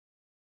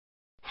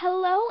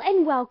Hello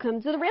and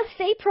welcome to the Real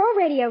Estate Pro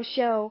Radio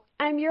Show.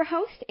 I'm your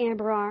host,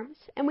 Amber Arms,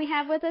 and we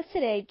have with us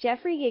today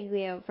Jeffrey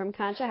Giglio from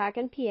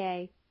Conshohocken,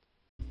 PA.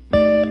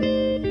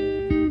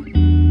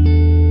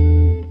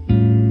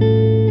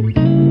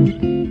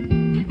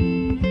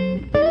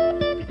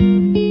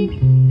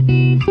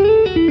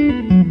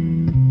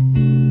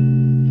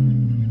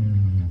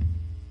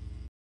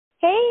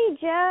 Hey,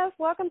 Jeff.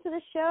 Welcome to the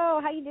show.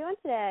 How you doing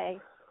today?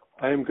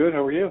 I am good.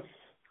 How are you?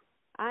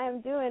 I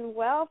am doing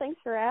well. Thanks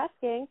for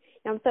asking.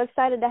 I'm so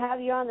excited to have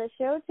you on the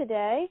show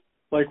today.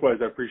 Likewise.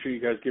 I appreciate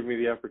you guys giving me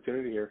the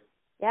opportunity here.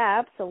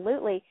 Yeah,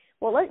 absolutely.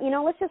 Well,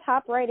 let's just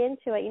hop right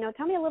into it.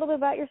 Tell me a little bit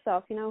about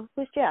yourself.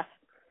 Who's Jeff?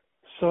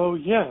 So,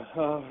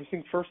 I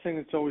think first thing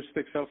that always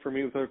sticks out for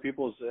me with other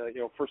people is,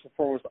 first and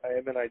foremost, I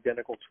am an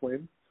identical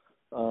twin.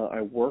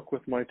 I work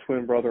with my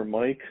twin brother,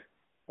 Mike,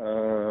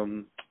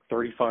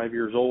 35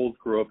 years old,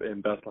 grew up in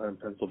Bethlehem,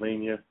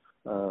 Pennsylvania.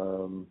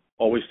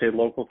 Always stayed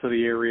local to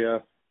the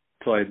area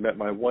until I had met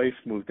my wife,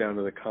 moved down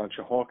to the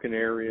Conshohocken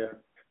area,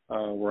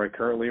 where I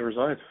currently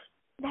reside.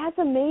 That's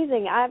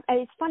amazing.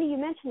 It's funny you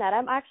mentioned that.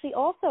 I'm actually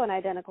also an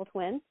identical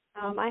twin.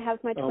 I have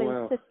my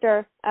twin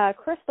sister,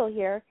 Crystal,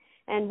 here,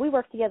 and we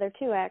work together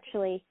too,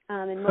 actually,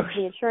 in most of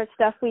the insurance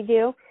stuff we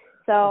do.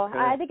 So okay.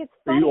 I think it's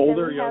funny. Are you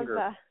older or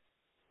younger?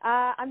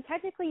 I'm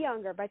technically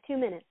younger by 2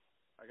 minutes.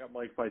 I got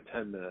Mike by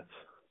 10 minutes.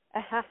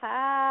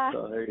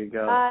 So there you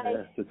go.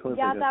 You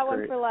got that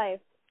one for life.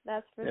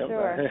 That's for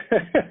sure.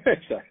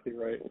 Exactly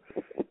right.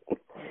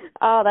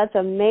 Oh, that's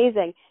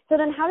amazing. So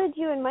then how did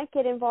you and Mike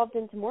get involved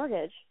into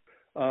mortgage?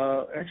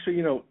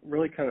 Actually,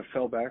 really kind of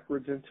fell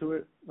backwards into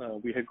it.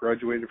 We had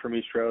graduated from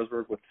East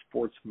Stroudsburg with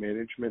sports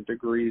management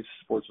degrees.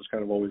 Sports was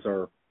kind of always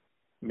our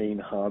main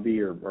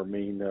hobby or our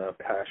main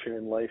passion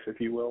in life,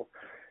 if you will.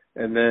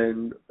 And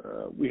then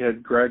we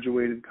had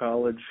graduated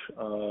college.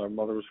 Our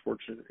mother was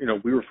fortunate,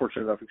 we were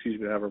fortunate enough,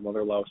 to have our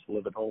mother allow us to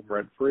live at home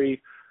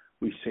rent-free.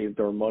 We saved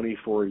our money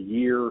for a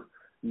year,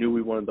 knew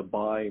we wanted to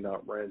buy,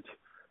 not rent.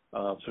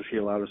 So she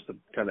allowed us to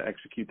kind of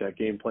execute that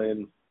game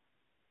plan.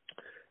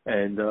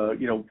 And,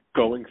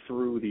 going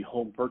through the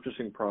home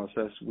purchasing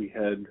process, we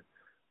had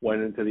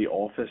went into the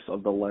office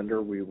of the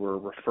lender we were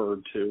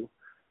referred to,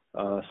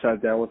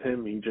 sat down with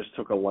him. He just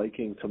took a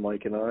liking to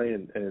Mike and I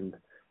and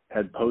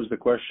had posed the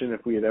question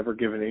if we had ever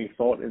given any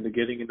thought into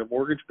getting into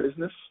mortgage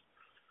business.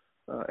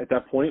 At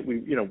that point,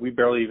 we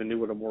barely even knew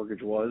what a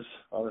mortgage was,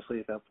 honestly,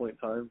 at that point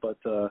in time. But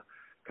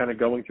kind of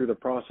going through the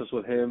process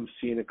with him,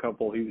 seeing a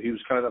couple, he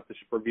was kind enough to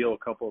reveal a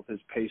couple of his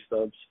pay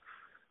stubs.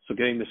 So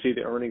getting to see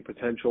the earning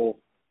potential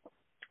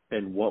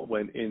and what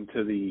went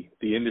into the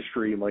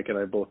industry, Mike and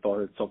I both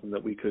thought it's something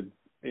that we could,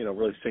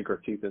 really sink our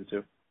teeth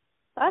into.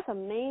 That's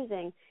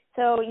amazing.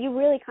 So you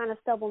really kind of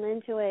stumbled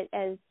into it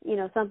as,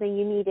 something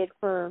you needed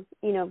for,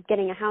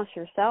 getting a house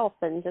yourself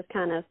and just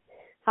kind of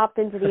hopped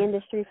into the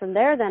industry from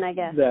there then, I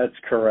guess. That's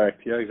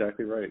correct. Yeah,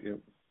 exactly right. Yeah.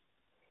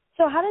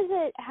 So how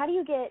do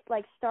you get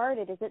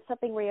started? Is it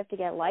something where you have to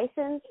get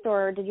licensed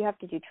or did you have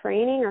to do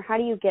training or how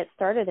do you get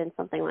started in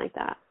something like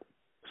that?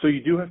 So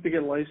you do have to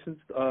get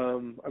licensed.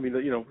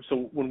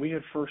 So when we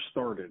had first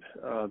started,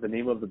 the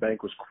name of the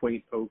bank was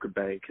Quaint Oak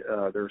Bank.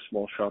 They're a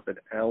small shop in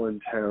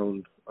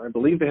Allentown. I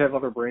believe they have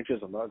other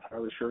branches. I'm not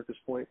entirely sure at this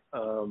point.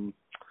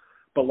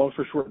 But long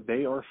story short,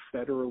 they are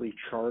federally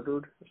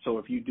chartered. So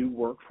if you do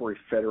work for a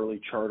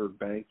federally chartered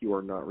bank, you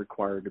are not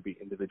required to be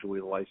individually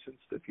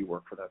licensed if you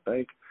work for that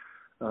bank.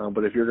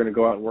 But if you're going to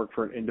go out and work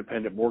for an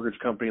independent mortgage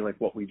company like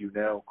what we do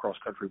now, Cross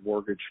Country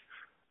Mortgage,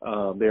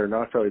 they are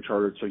not federally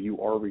chartered, so you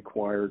are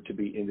required to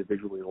be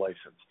individually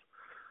licensed.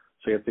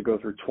 So you have to go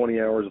through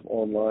 20 hours of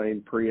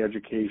online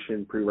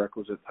pre-education,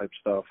 prerequisite type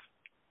stuff,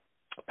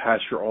 pass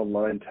your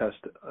online test,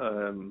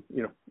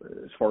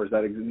 as far as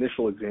that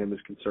initial exam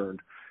is concerned.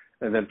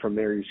 And then from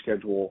there you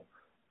schedule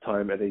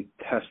time at a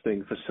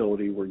testing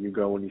facility where you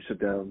go and you sit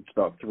down. It's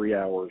about 3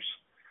 hours.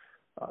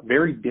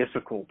 Very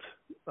difficult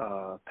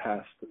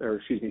test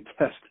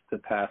to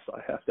pass,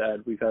 I have to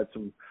add. We've had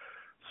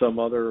some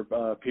other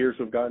peers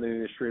who have gotten in the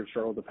industry have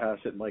struggled to pass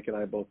it. Mike and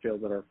I both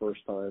failed it our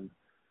first time.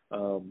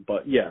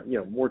 But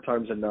more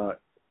times than not,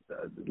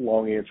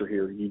 long answer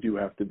here, you do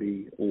have to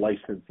be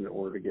licensed in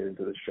order to get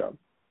into this job.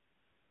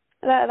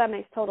 That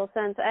makes total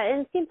sense.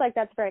 And it seems like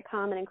that's very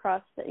common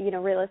across,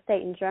 real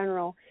estate in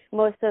general.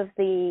 Most of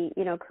the,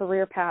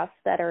 career paths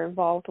that are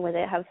involved with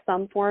it have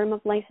some form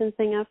of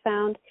licensing, I've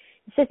found.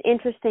 It's just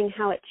interesting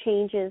how it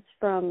changes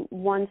from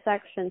one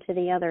section to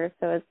the other.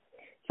 So it's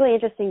really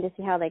interesting to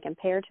see how they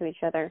compare to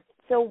each other.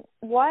 So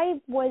why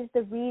was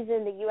the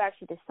reason that you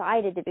actually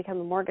decided to become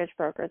a mortgage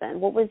broker then?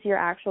 What was your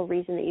actual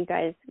reason that you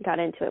guys got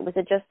into it? Was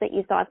it just that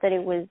you thought that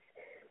it was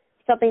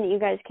something that you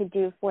guys could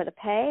do for the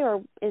pay,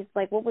 or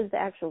what was the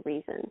actual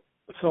reason?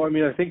 So,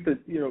 I think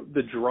that,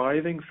 the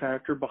driving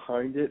factor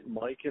behind it,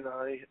 Mike and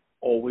I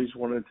always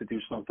wanted to do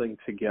something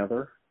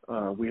together.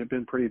 We have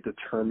been pretty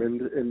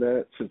determined in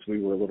that since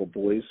we were little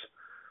boys.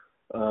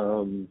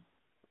 And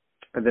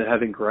then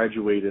having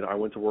graduated, I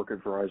went to work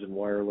at Verizon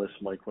Wireless.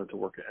 Mike went to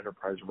work at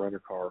Enterprise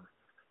Rent-A-Car.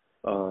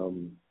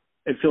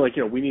 And feel like,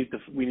 we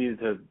needed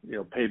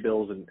to pay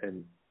bills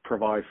and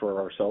provide for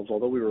ourselves,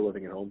 although we were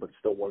living at home, but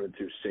still wanted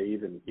to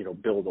save and,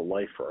 build a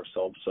life for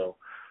ourselves. So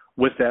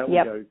with that, we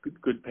got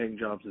good paying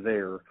jobs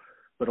there.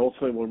 But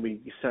ultimately, when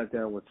we sat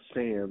down with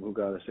Sam, who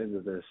got us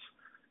into this,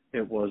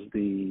 it was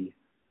the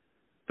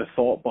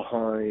thought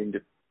behind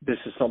this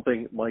is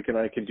something Mike and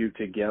I can do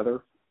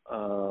together.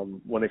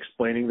 When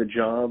explaining the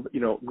job,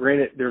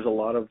 granted, there's a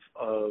lot of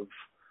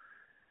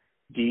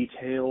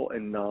detail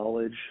and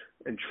knowledge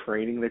and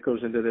training that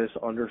goes into this,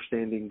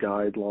 understanding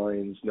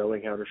guidelines,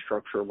 knowing how to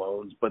structure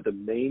loans. But the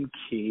main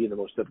key and the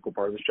most difficult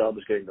part of this job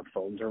is getting the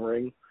phone to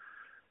ring.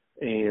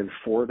 And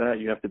for that,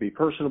 you have to be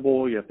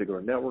personable. You have to go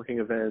to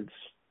networking events.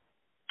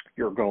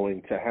 You're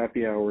going to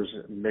happy hours,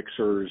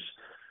 mixers,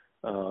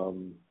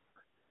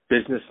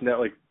 business net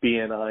like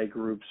BNI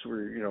groups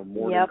where,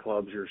 morning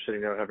clubs, you're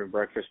sitting down having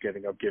breakfast,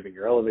 getting up, giving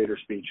your elevator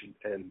speech.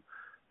 And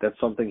that's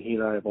something he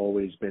and I have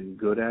always been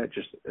good at,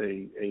 just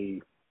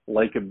a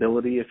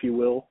likability, if you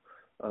will.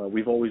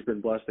 We've always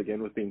been blessed,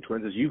 again, with being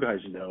twins, as you guys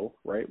know,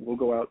 right? We'll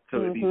go out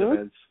to these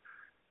events,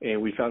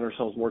 and we found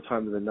ourselves more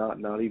time than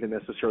not even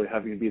necessarily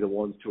having to be the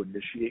ones to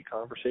initiate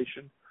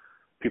conversation.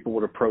 People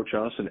would approach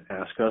us and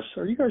ask us,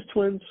 are you guys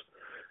twins?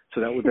 So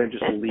that would then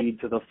just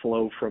lead to the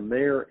flow from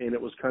there, and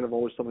it was kind of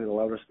always something that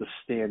allowed us to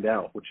stand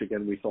out, which,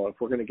 again, we thought if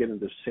we're going to get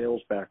into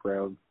sales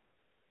background,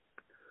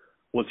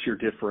 what's your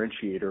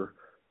differentiator?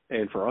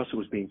 And for us, it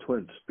was being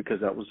twins, because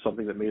that was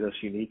something that made us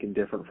unique and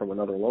different from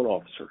another loan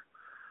officer.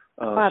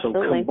 So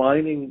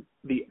combining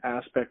the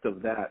aspect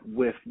of that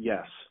with,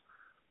 yes,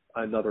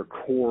 another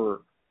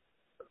core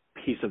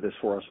piece of this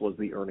for us was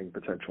the earning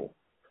potential.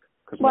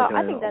 Because Mike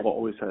and I have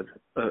always had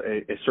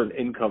a certain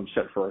income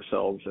set for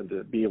ourselves, and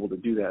to be able to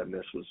do that in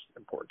this was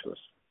important to us.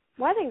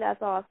 Well, I think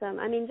that's awesome.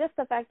 I mean, just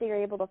the fact that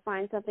you're able to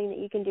find something that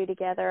you can do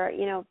together,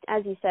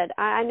 as you said,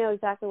 I know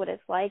exactly what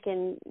it's like,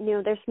 and,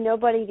 there's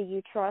nobody that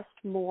you trust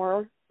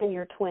more than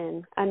your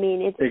twin. I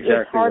mean,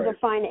 it's hard to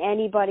find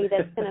anybody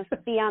that's going to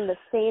be on the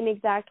same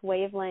exact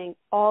wavelength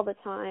all the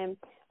time.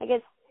 I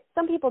guess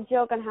some people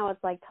joke on how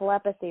it's like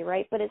telepathy,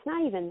 right? But it's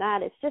not even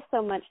that. It's just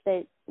so much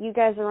that you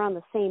guys are on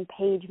the same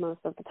page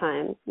most of the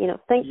time.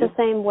 Think the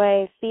same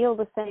way, feel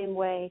the same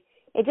way.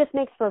 It just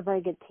makes for a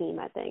very good team,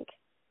 I think.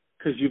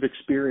 Because you've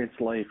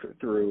experienced life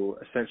through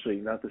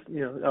essentially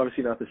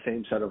obviously not the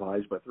same set of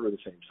eyes, but through the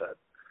same set.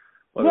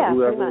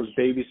 Whoever was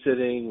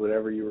babysitting,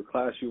 whatever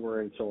class you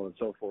were in, so on and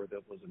so forth,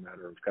 it was a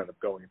matter of kind of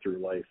going through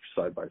life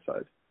side by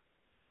side.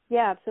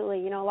 Yeah,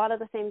 absolutely. A lot of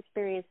the same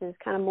experiences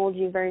kind of mold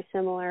you very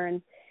similar,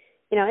 and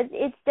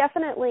it's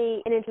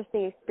definitely an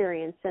interesting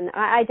experience, and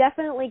I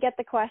definitely get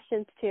the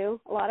questions too.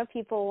 A lot of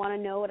people want to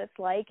know what it's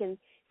like, and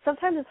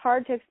sometimes it's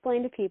hard to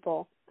explain to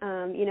people,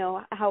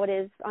 how it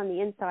is on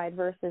the inside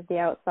versus the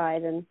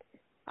outside. And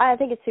I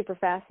think it's super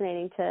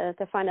fascinating to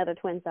find other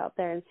twins out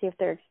there and see if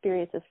their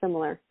experience is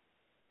similar.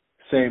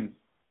 Same.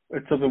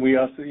 It's something we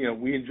also,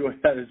 we enjoy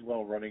that as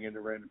well, running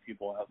into random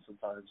people out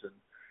sometimes. And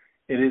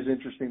it is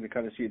interesting to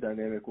kind of see a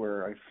dynamic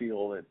where I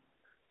feel that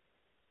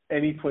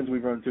any twins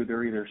we've run through,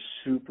 they're either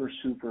super,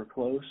 super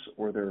close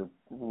or they're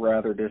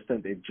rather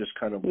distant. They've just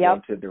kind of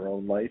wanted their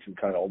own life and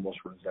kind of almost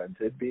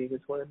resented being a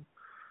twin.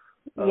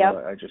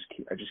 I just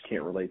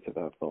can't relate to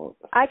that thought.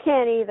 I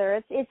can't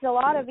either. It's a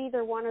lot of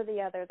either one or the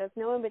other. There's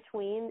no in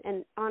between.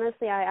 And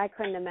honestly, I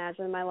couldn't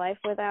imagine my life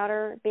without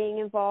her being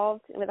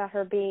involved, without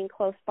her being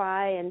close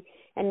by,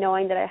 and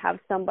knowing that I have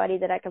somebody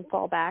that I can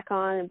fall back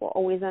on and will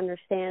always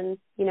understand,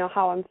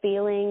 how I'm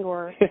feeling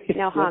or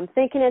how I'm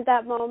thinking at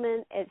that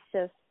moment.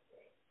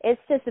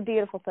 It's just a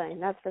beautiful thing.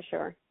 That's for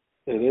sure.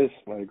 It is.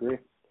 I agree.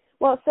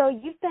 Well, so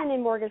you've been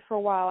in mortgage for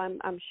a while,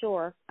 I'm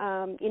sure.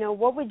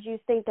 What would you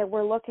think that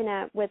we're looking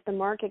at with the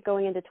market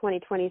going into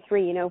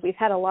 2023? We've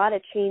had a lot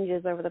of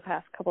changes over the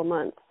past couple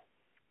months.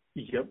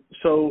 Yep.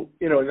 So,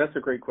 and that's a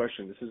great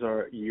question. This is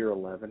our year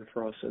 11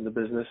 for us in the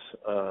business.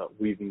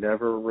 We've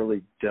never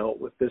really dealt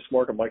with this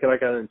market. Mike and I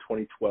got in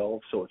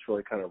 2012, so it's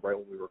really kind of right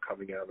when we were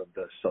coming out of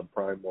the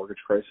subprime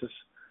mortgage crisis.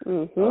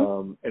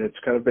 And it's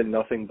kind of been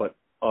nothing but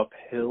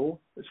uphill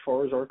as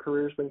far as our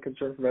career has been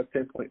concerned from that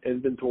standpoint.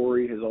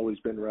 Inventory has always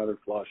been rather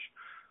flush,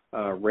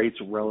 rates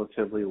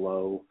relatively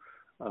low.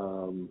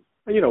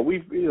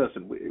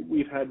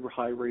 We've had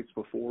high rates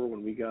before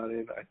when we got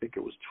in. I think it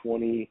was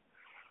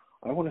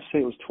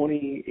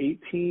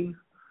 2018.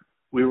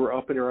 We were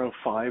up at around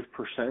 5%,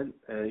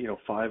 5.5%.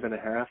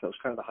 That was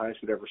kind of the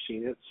highest we'd ever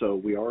seen it. So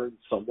we are in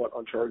somewhat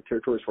uncharted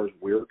territory as far as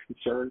we're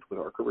concerned, with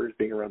our careers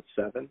being around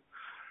 7%.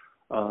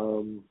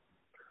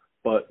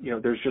 But,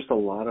 there's just a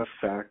lot of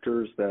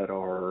factors that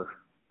are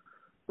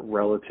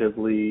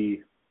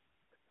relatively,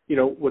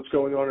 what's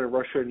going on in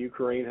Russia and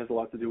Ukraine has a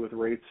lot to do with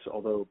rates,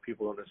 although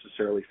people don't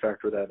necessarily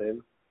factor that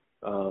in.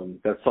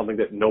 That's something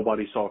that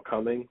nobody saw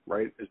coming,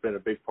 right? Has been a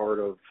big part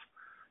of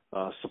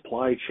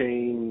supply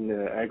chain,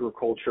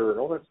 agriculture, and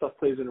all that stuff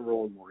plays in a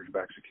role in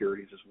mortgage-backed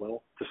securities as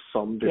well, to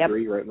some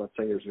degree, right? I'm not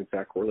saying there's an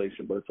exact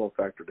correlation, but it's all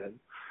factored in.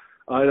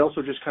 It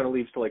also just kind of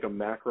leads to like a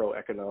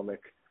macroeconomic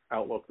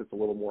outlook that's a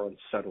little more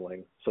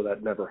unsettling, so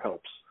that never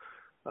helps.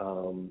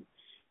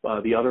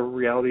 The other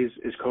reality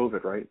is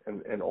COVID, right?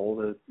 And all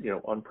the,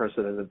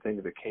 unprecedented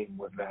things that came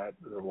with that,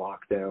 the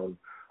lockdown,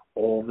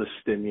 all the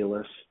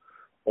stimulus,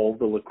 all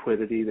the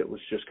liquidity that was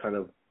just kind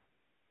of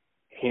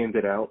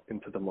handed out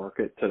into the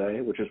market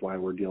today, which is why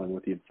we're dealing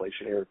with the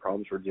inflationary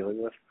problems we're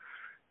dealing with.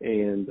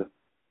 And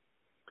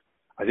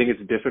I think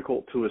it's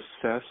difficult to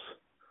assess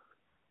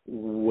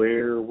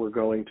where we're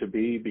going to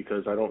be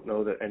because I don't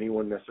know that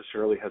anyone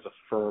necessarily has a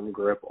firm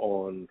grip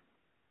on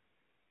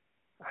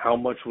how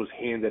much was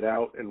handed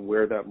out and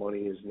where that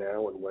money is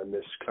now and when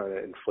this kind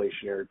of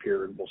inflationary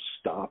period will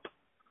stop.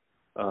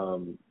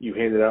 You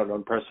handed out an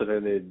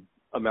unprecedented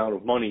amount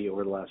of money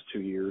over the last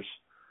 2 years.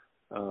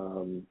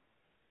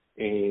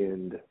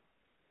 And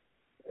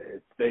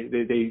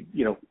they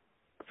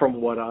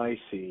from what I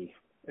see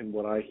and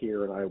what I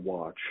hear and I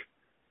watch,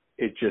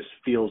 it just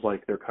feels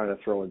like they're kind of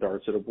throwing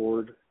darts at a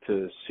board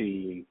to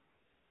see,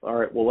 all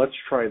right, well, let's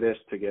try this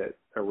to get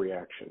a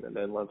reaction, and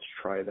then let's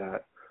try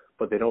that.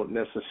 But they don't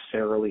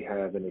necessarily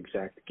have an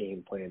exact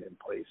game plan in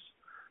place.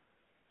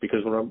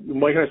 Because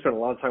Mike and I spent a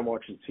lot of time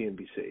watching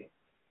CNBC,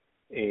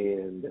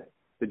 and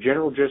the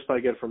general gist I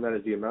get from that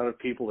is the amount of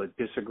people that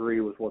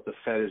disagree with what the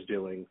Fed is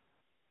doing,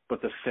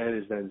 but the Fed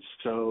is then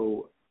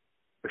so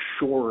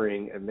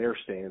assuring in their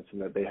stance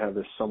and that they have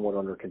this somewhat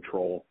under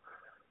control.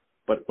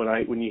 But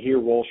when you hear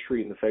Wall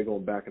Street and the Fed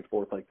going back and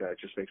forth like that, it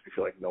just makes me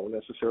feel like no one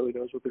necessarily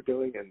knows what they're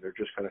doing, and they're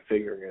just kind of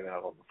figuring it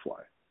out on the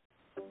fly.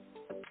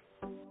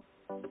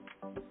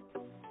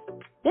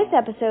 This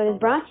episode is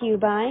brought to you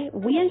by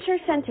We Insure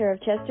Center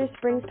of Chester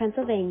Springs,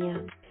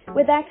 Pennsylvania.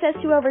 With access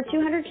to over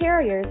 200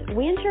 carriers,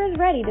 We Insure is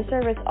ready to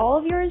service all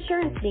of your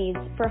insurance needs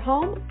for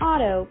home,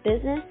 auto,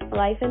 business,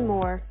 life, and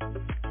more.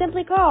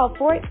 Simply call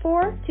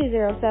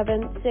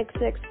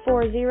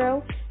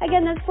 484-207-6640.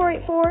 Again, that's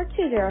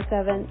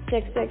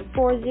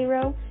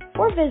 484-207-6640,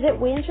 or visit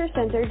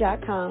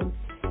WeInsureCenter.com.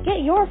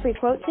 Get your free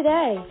quote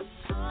today.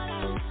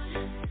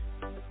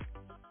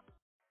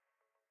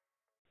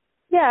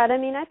 Yeah, and I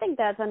mean, I think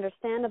that's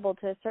understandable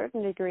to a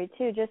certain degree,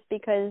 too, just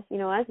because,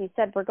 as you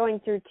said, we're going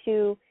through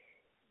two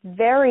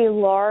very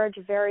large,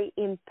 very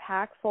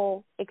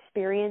impactful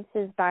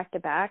experiences back to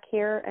back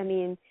here. I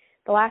mean,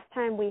 the last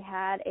time we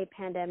had a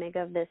pandemic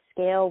of this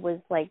scale was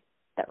like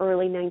the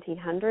early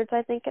 1900s,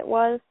 I think it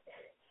was.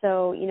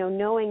 So,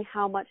 knowing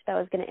how much that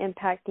was going to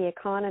impact the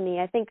economy,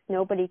 I think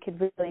nobody could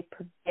really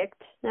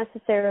predict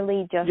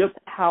necessarily just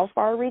how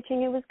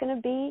far-reaching it was going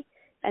to be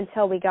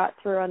until we got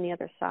through on the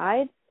other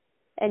side.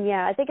 And,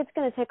 yeah, I think it's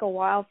going to take a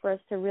while for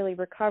us to really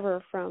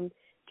recover from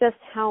just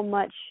how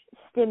much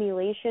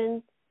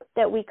stimulation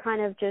that we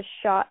kind of just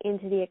shot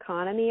into the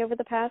economy over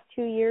the past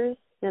 2 years.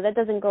 That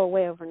doesn't go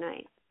away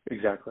overnight.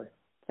 Exactly.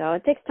 So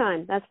it takes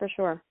time, that's for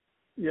sure.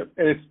 Yep,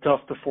 and it's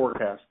tough to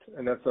forecast,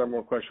 and that's the number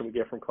one question we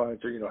get from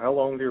clients are, how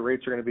long do your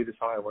rates are going to be this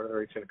high? When are the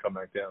rates going to come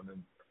back down?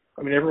 And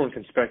I mean, everyone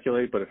can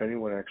speculate, but if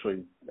anyone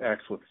actually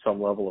acts with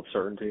some level of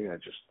certainty, I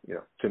just,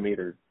 to me,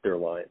 they're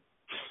lying.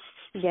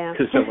 Yeah.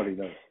 Because nobody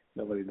knows.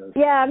 Nobody knows.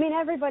 Yeah, I mean,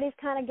 everybody's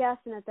kind of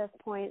guessing at this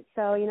point.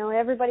 So,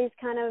 everybody's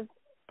kind of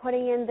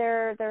putting in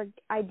their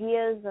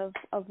ideas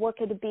of what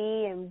could it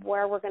be and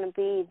where we're going to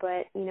be.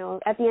 But,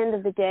 at the end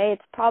of the day,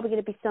 it's probably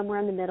going to be somewhere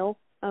in the middle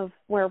of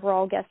where we're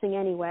all guessing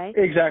anyway.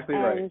 Exactly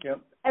and right,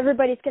 yep.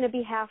 Everybody's going to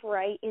be half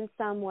right in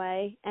some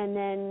way, and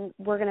then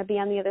we're going to be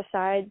on the other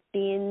side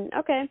being,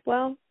 okay,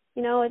 well,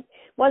 it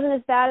wasn't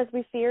as bad as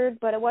we feared,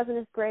 but it wasn't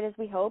as great as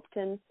we hoped,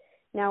 and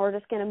now we're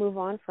just going to move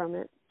on from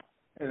it.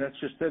 And that's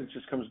just it. It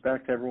just comes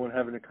back to everyone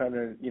having to kind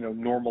of,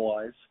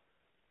 normalize.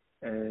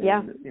 And,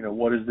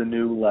 what is the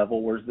new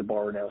level? Where's the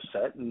bar now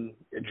set? And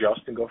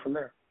adjust and go from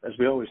there, as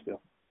we always do.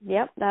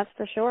 Yep, that's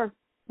for sure.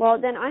 Well,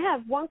 then I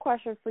have one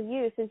question for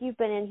you, since you've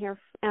been in here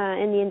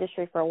in the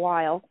industry for a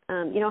while.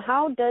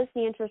 How does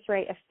the interest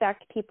rate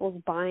affect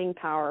people's buying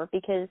power?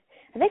 Because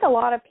I think a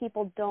lot of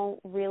people don't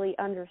really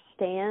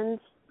understand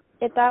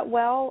it that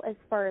well as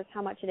far as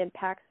how much it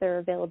impacts their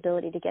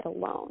availability to get a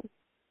loan.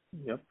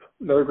 Yep.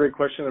 Another great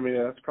question. I mean,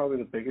 that's probably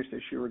the biggest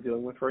issue we're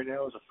dealing with right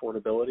now is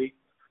affordability.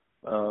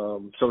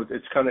 So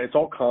it's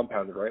all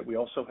compounded, right? We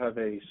also have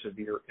a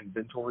severe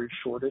inventory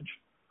shortage.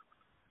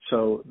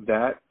 So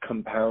that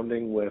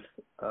compounding with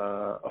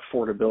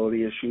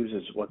affordability issues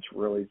is what's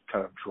really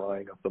kind of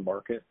drying up the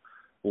market.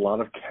 A lot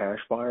of cash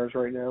buyers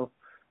right now.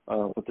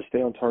 But to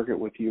stay on target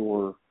with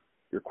your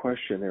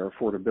question there,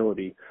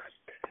 affordability,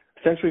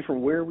 essentially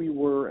from where we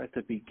were at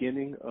the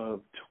beginning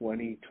of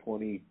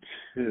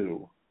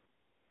 2022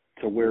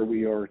 to where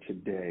we are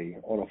today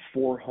on a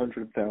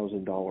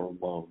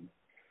 $400,000 loan,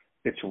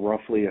 it's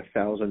roughly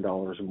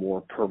 $1,000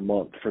 more per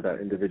month for that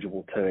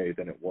individual today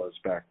than it was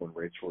back when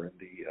rates were in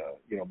the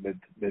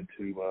mid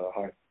to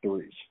high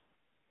threes.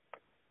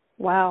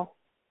 Wow,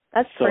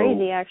 that's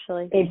crazy,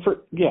 actually. And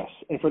for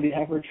the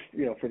average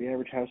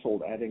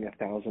household, adding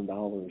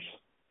 $1,000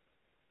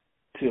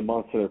 to a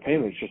month to their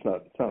payment is just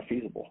not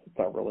feasible. It's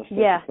not realistic.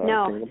 Yeah, it's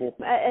not attainable.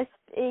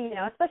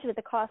 Especially with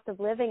the cost of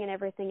living and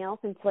everything else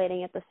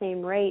inflating at the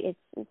same rate,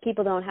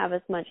 people don't have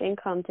as much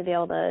income to be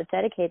able to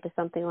dedicate to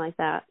something like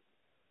that.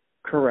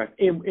 Correct.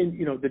 And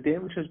you know, the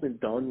damage has been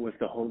done with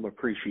the home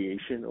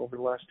appreciation over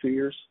the last 2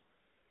 years.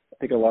 I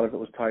think a lot of it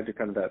was tied to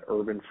kind of that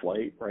urban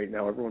flight. Right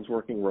now, everyone's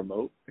working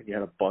remote, and you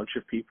had a bunch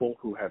of people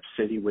who have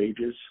city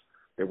wages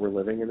that were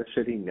living in the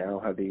city now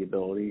have the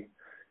ability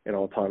and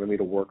autonomy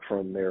to work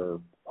from their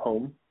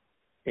home.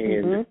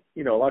 And,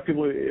 you know, a lot of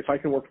people, if I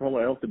can work from home,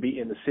 I don't have to be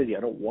in the city. I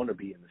don't want to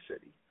be in the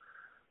city.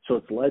 So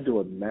it's led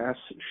to a mass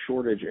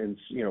shortage in,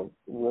 you know,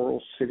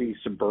 rural city,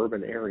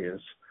 suburban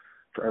areas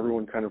for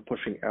everyone kind of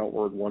pushing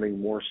outward,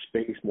 wanting more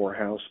space, more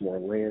house, more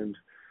land.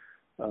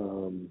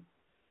 And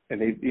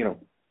they, you know,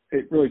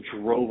 it really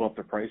drove up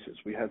the prices.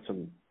 We had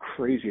some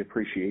crazy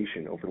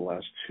appreciation over the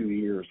last 2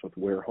 years with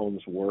where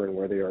homes were and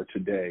where they are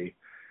today.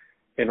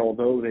 And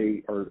although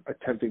they are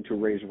attempting to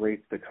raise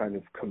rates to kind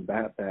of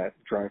combat that,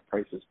 drive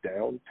prices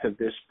down, to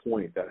this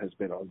point, that has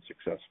been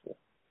unsuccessful.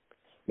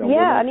 Now,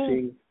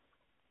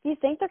 do you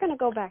think they're going to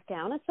go back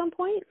down at some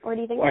point, or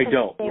do you think I they're going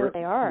don't. to stay where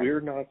they are?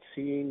 We're not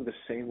seeing the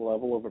same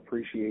level of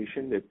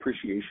appreciation. The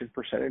appreciation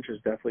percentage has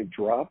definitely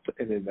dropped,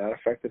 and in that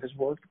effect it has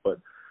worked, but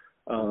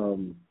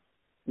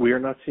we are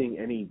not seeing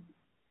any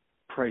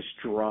price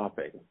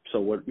dropping. So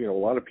what, you know, a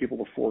lot of people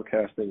are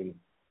forecasting,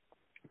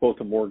 both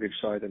the mortgage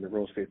side and the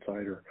real estate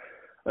side, are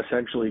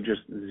essentially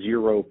just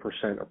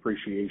 0%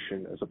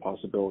 appreciation as a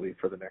possibility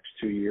for the next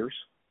 2 years.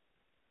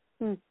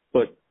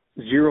 But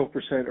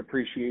 0%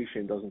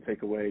 appreciation doesn't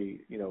take away,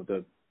 you know,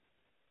 the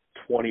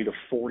 20 to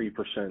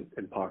 40%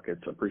 in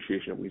pockets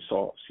appreciation we've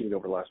seen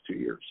over the last 2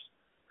 years.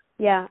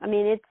 Yeah, I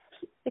mean, it's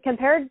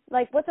compared,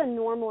 like, what's a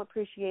normal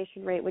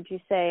appreciation rate, would you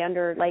say,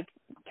 under, like,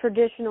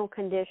 traditional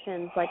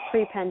conditions, like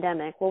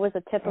pre-pandemic? What was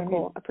a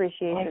typical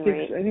appreciation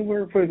rate?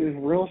 Anywhere for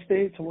real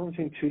estate, somewhere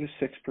between 2 to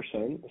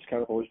 6%. That's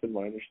kind of always been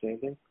my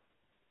understanding.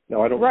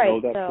 Now, I don't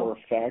know that for a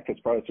fact. It's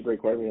a great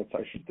question.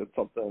 That's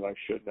something that I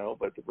should know,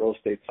 but the real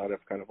estate side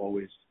I've kind of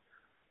always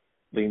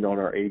leaned on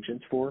our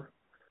agents for.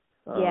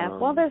 Yeah,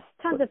 well, there's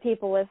tons of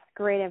people with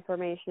great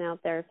information out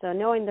there, so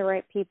knowing the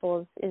right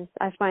people is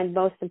I find,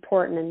 most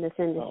important in this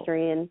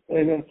industry. And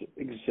that's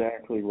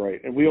exactly right.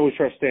 And we always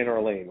try to stay in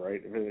our lane,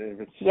 right?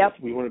 If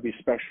we want to be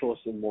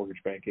specialists in mortgage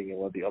banking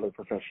and let the other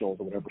professionals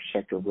in whatever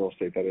sector of real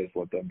estate that is,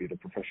 let them be the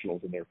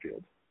professionals in their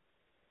field.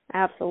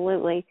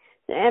 Absolutely.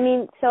 I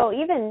mean, so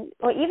even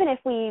if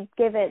we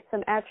give it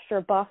some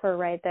extra buffer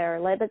right there,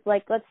 let's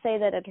say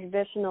that a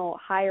traditional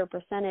higher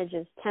percentage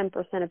is 10%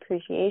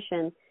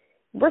 appreciation,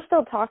 we're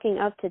still talking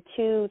up to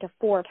 2 to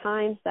 4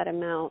 times that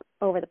amount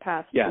over the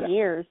past 2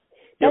 years.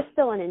 That's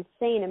still an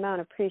insane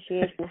amount of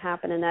appreciation to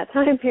happen in that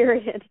time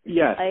period.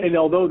 Yes, and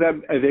although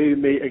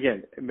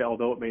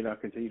although it may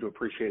not continue to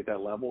appreciate at that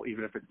level,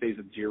 even if it stays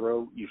at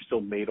 0, you've still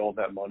made all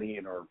that money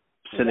and are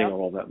sitting on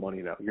all that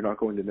money now. You're not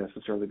going to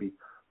necessarily be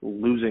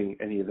losing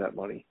any of that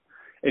money.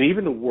 And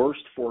even the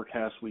worst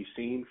forecast we've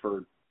seen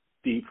for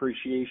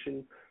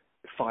depreciation,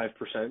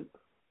 5%.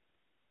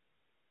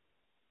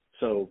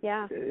 So,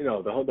 you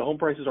know, the home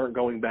prices aren't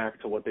going back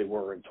to what they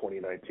were in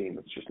 2019.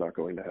 That's just not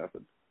going to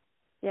happen.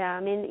 Yeah,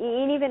 I mean,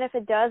 even if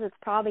it does, it's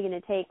probably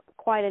going to take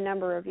quite a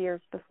number of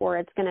years before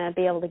it's going to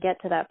be able to get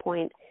to that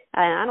point.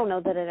 And I don't know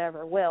that it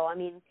ever will. I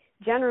mean,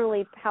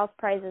 generally, house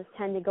prices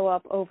tend to go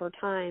up over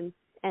time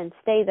and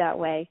stay that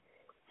way.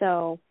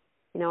 So,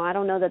 you know, I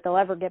don't know that they'll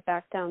ever get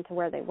back down to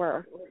where they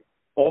were.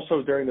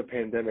 Also, during the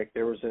pandemic,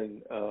 there was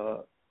an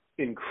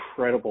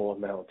incredible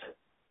amount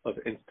of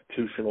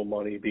institutional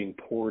money being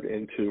poured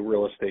into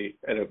real estate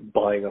and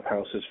buying of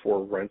houses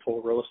for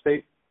rental real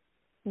estate.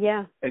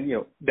 Yeah. And, you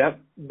know,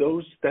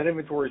 that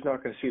inventory is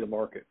not going to see the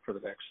market for the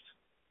next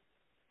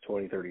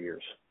 20, 30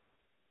 years.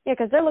 Yeah,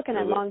 because they're looking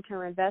at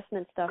long-term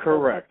investment stuff.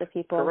 Correct. The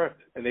people. Correct.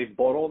 And they've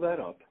bought all that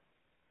up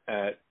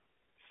at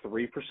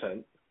 3%,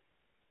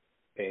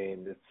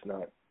 and it's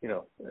not, you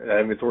know,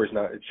 that inventory is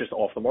not, it's just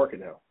off the market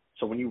now.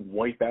 So when you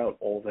wipe out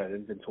all that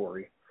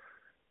inventory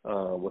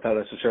without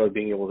necessarily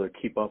being able to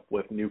keep up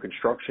with new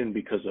construction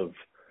because of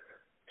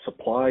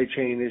supply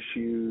chain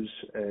issues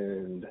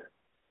and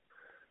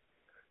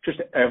just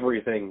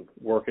everything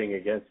working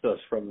against us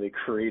from the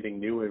creating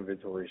new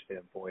inventory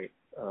standpoint,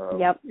 you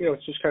know,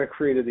 it's just kind of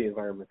created the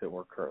environment that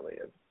we're currently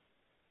in.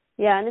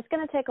 Yeah, and it's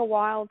going to take a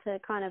while to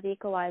kind of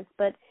equalize,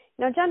 but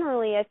you know,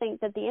 generally, I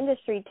think that the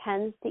industry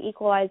tends to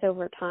equalize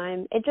over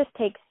time. It just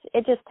takes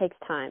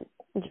time.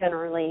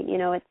 Generally, you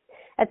know, it's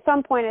at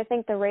some point I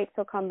think the rates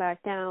will come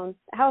back down.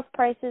 House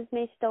prices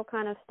may still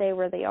kind of stay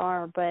where they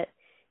are, but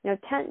you know,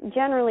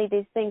 generally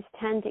these things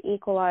tend to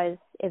equalize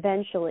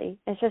eventually.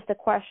 It's just a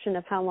question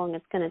of how long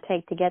it's going to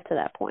take to get to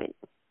that point.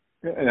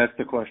 Yeah, and that's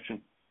the question.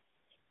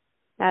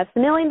 That's the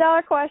 $1 million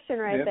question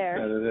right there.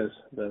 That it is.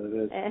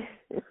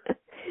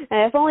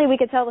 If only we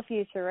could tell the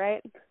future,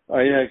 right? Oh,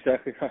 yeah,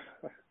 exactly.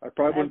 I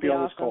probably wouldn't be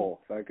on this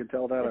call. If I could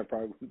tell that, I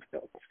probably wouldn't be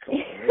on this call.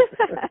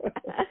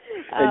 Right?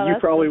 And you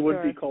probably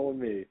wouldn't be calling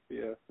me.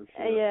 Yeah, for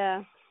sure.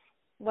 Yeah.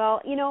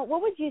 Well, you know,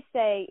 what would you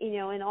say, you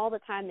know, in all the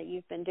time that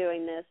you've been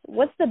doing this,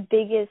 what's the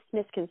biggest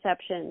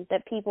misconception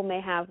that people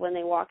may have when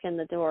they walk in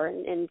the door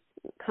and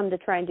come to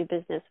try and do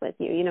business with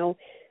you? You know,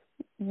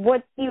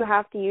 what do you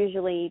have to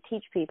usually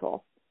teach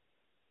people?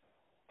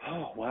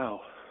 Oh,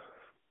 wow.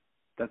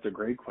 That's a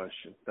great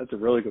question. That's a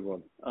really good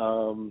one.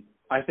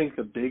 I think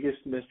the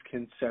biggest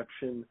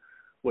misconception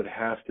would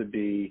have to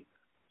be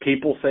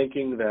people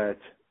thinking that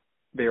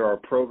there are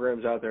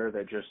programs out there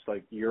that just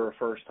like you're a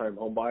first-time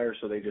home buyer,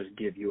 so they just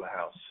give you a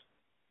house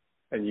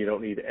and you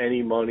don't need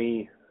any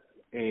money.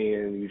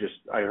 And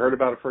I heard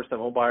about a first-time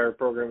home buyer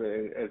program,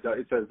 and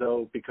it's as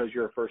though because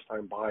you're a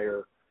first-time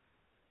buyer,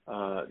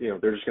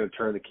 they're just going to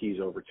turn the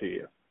keys over to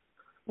you.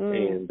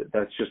 And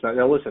that's just not.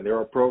 Now, listen, there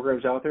are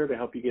programs out there to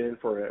help you get in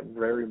for a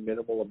very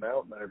minimal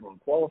amount. Not everyone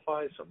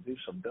qualifies. Some do,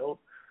 some don't.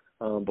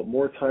 But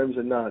more times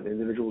than not, an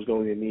individual is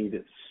going to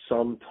need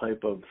some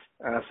type of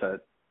asset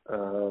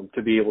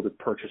to be able to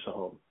purchase a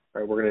home.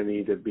 Right? We're going to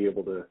need to be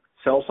able to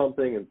sell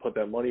something and put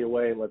that money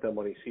away and let that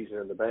money season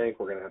in the bank.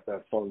 We're going to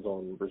have funds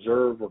on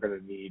reserve. We're going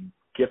to need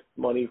gift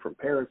money from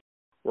parents.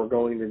 We're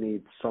going to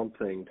need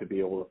something to be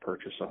able to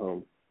purchase a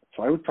home.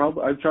 So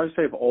I'd try to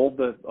say of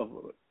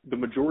the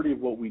majority of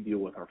what we deal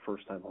with are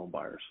first-time home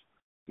buyers.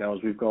 Now,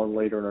 as we've gone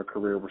later in our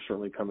career, we're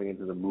certainly coming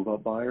into the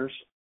move-up buyers.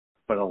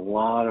 But a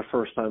lot of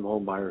first-time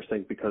home buyers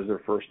think because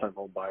they're first-time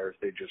home buyers,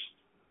 they just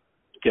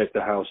get the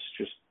house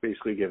just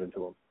basically given to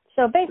them.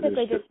 So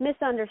basically just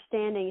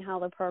misunderstanding how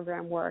the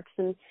program works.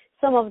 And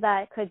some of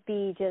that could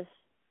be just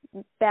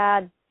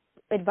bad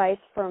advice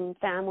from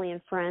family and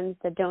friends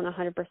that don't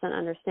 100%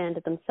 understand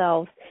it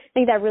themselves. I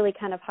think that really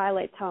kind of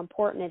highlights how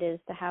important it is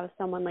to have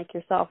someone like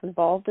yourself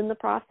involved in the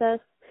process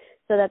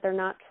so that they're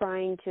not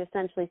trying to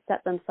essentially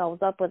set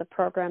themselves up with a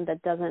program that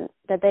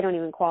they don't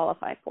even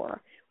qualify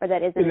for or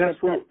that isn't a good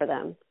fit for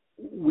them.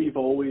 We've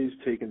always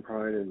taken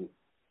pride in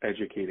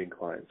educating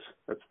clients.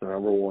 That's the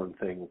number one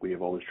thing we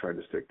have always tried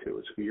to stick to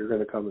is if you're going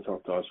to come and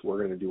talk to us, we're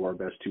going to do our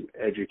best to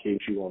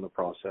educate you on the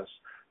process,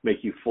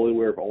 make you fully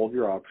aware of all of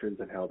your options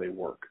and how they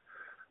work.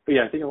 But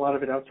yeah, I think a lot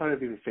of it outside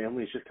of even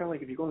family is just kind of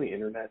like if you go on the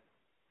internet,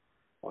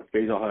 like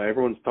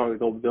everyone's talking,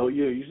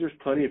 there's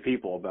plenty of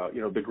people about,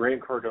 the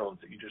Grant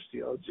Cardones that you just,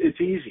 it's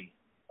easy.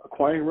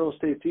 Acquiring real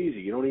estate's easy.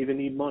 You don't even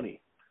need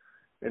money.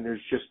 And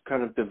there's just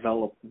kind of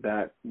developed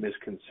that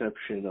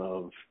misconception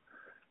of,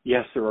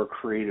 yes, there are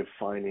creative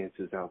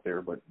finances out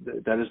there, but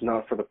that is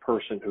not for the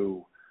person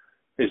who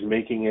is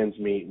making ends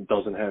meet and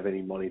doesn't have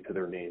any money to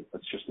their name.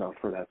 That's just not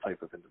for that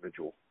type of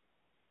individual.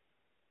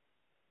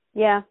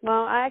 Yeah,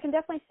 well, I can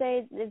definitely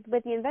say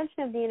with the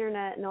invention of the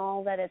internet and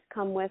all that it's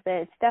come with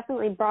it, it's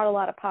definitely brought a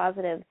lot of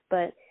positives,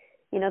 but,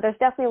 there's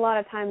definitely a lot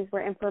of times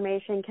where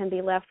information can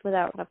be left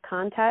without enough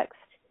context,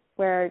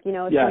 where,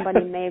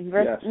 somebody may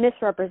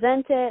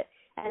misrepresent it,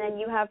 and then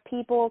you have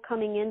people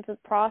coming into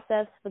the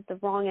process with the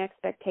wrong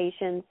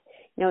expectations.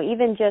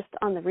 Even just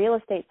on the real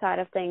estate side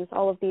of things,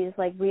 all of these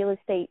like real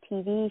estate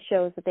TV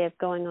shows that they have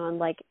going on,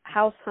 like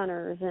House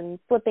Hunters and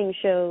flipping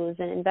shows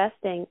and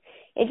investing,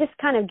 it just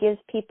kind of gives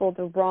people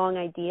the wrong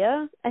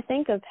idea, I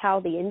think, of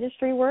how the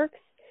industry works,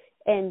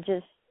 and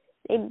just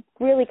it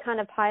really kind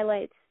of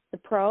highlights the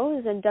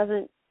pros and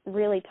doesn't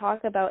really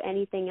talk about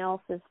anything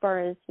else as far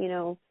as,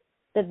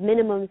 the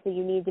minimums that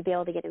you need to be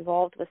able to get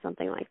involved with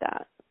something like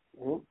that.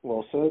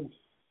 Well said.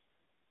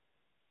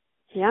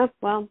 Yeah,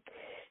 well,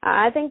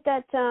 I think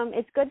that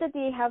it's good that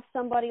they have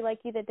somebody like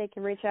you that they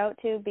can reach out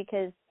to,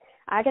 because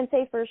I can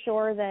say for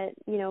sure that,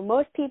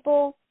 most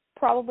people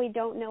probably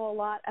don't know a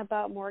lot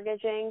about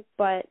mortgaging,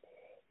 but,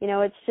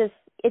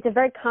 it's a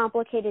very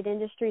complicated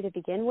industry to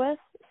begin with.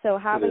 So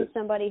having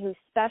somebody who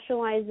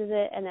specializes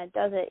it and that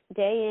does it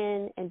day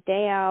in and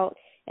day out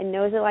and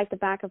knows it like the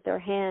back of their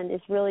hand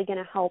is really going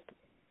to help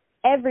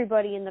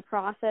everybody in the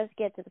process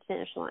get to the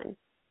finish line.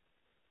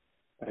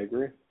 I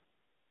agree.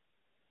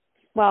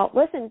 Well,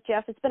 listen,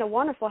 Jeff, it's been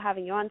wonderful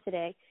having you on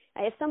today.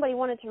 If somebody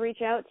wanted to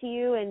reach out to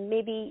you and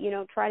maybe,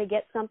 try to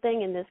get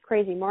something in this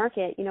crazy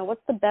market,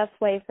 what's the best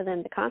way for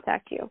them to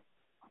contact you?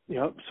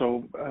 Yep.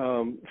 So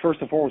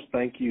first and foremost,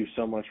 thank you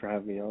so much for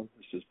having me on.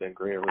 This has been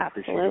great. I really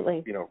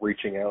appreciate you,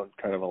 reaching out and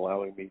kind of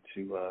allowing me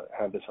to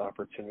have this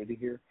opportunity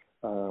here.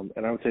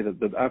 And I would say that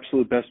the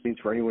absolute best means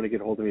for anyone to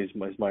get a hold of me is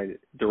my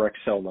direct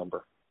cell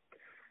number.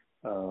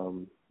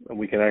 And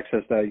we can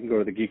access that. You can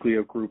go to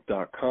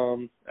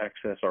thegigliogroup.com,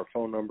 access our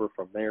phone number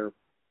from there.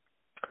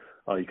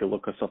 You can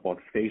look us up on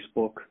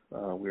Facebook.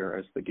 We are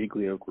as the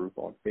Giglio Group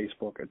on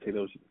Facebook. I'd say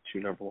those are the two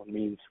number one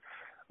means.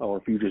 Or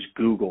if you just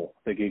Google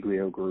the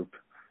Giglio Group,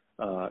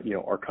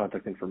 our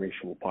contact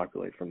information will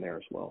populate from there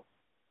as well.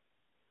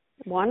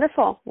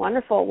 Wonderful,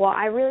 wonderful. Well,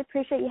 I really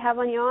appreciate you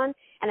having you on,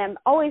 and I'm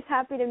always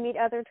happy to meet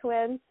other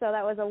twins, so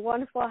that was a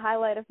wonderful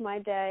highlight of my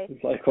day.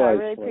 Likewise. So I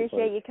really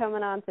appreciate you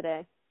coming on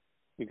today.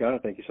 You got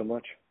it. Thank you so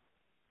much.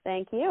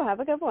 Thank you. Have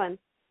a good one.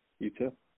 You too.